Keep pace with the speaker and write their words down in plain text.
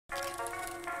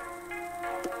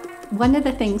One of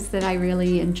the things that I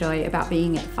really enjoy about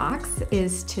being at Fox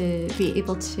is to be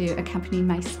able to accompany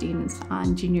my students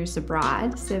on Juniors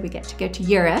Abroad. So we get to go to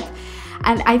Europe.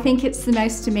 And I think it's the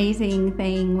most amazing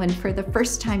thing when for the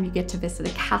first time you get to visit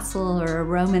a castle or a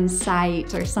Roman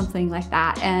site or something like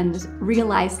that and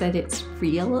realize that it's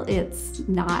real. It's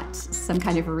not some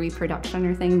kind of a reproduction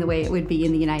or thing the way it would be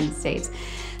in the United States.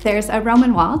 There's a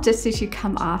Roman wall just as you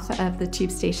come off of the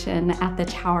tube station at the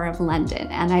Tower of London.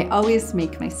 And I always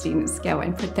make my students go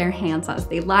and put their hands on it.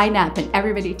 They line up and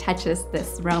everybody touches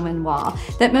this Roman wall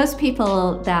that most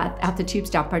people that at the tube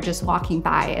stop are just walking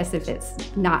by as if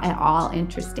it's not at all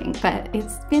interesting. But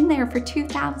it's been there for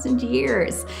 2,000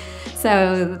 years.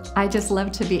 So I just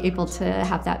love to be able to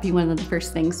have that be one of the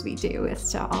first things we do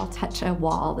is to all touch a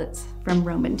wall that's from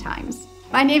Roman times.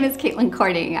 My name is Caitlin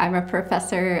Cording. I'm a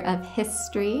professor of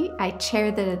history. I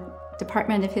chair the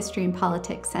Department of History and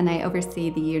Politics, and I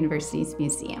oversee the university's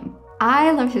museum.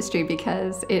 I love history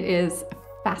because it is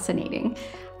fascinating.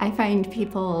 I find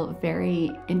people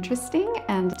very interesting,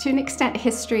 and to an extent,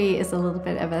 history is a little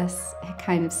bit of a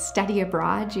kind of study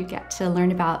abroad. You get to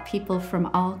learn about people from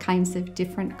all kinds of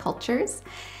different cultures.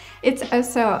 It's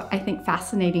also, I think,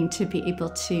 fascinating to be able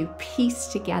to piece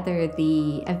together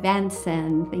the events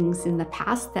and things in the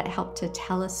past that help to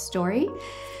tell a story.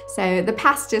 So the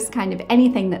past is kind of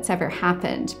anything that's ever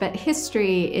happened, but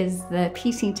history is the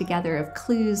piecing together of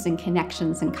clues and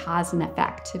connections and cause and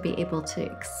effect to be able to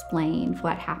explain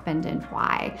what happened and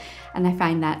why. And I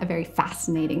find that a very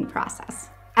fascinating process.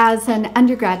 As an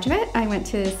undergraduate, I went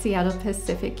to Seattle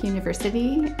Pacific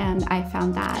University, and I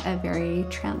found that a very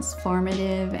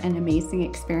transformative and amazing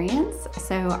experience.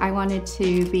 So I wanted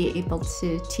to be able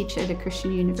to teach at a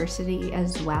Christian university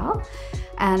as well.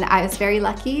 And I was very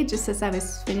lucky, just as I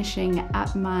was finishing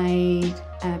up my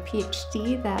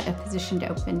PhD, that a position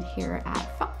opened here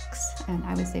at Fox, and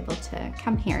I was able to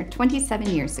come here 27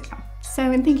 years ago.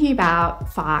 So in thinking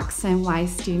about Fox and why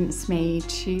students may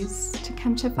choose to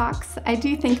come to Fox, I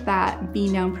do think that be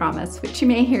known promise, which you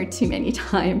may hear too many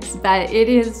times, but it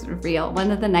is real.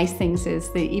 One of the nice things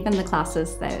is that even the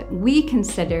classes that we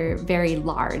consider very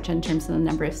large in terms of the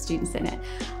number of students in it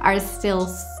are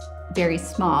still very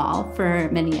small for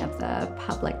many of the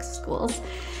public schools.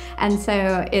 And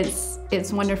so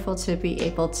it's wonderful to be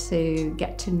able to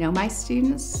get to know my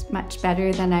students much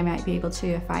better than I might be able to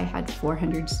if I had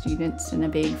 400 students in a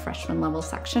big freshman level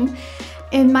section.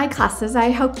 In my classes,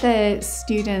 I hope that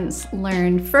students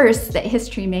learn first that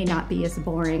history may not be as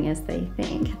boring as they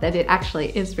think, that it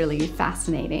actually is really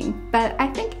fascinating. But I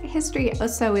think history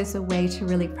also is a way to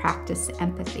really practice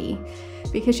empathy,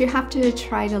 because you have to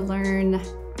try to learn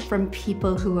from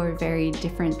people who are very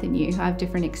different than you, who have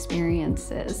different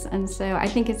experiences. And so I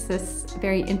think it's this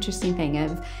very interesting thing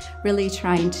of really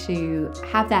trying to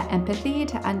have that empathy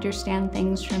to understand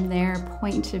things from their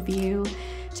point of view,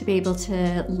 to be able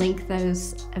to link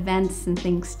those events and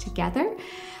things together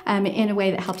in a way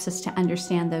that helps us to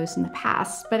understand those in the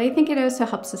past. But I think it also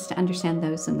helps us to understand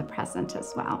those in the present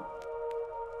as well.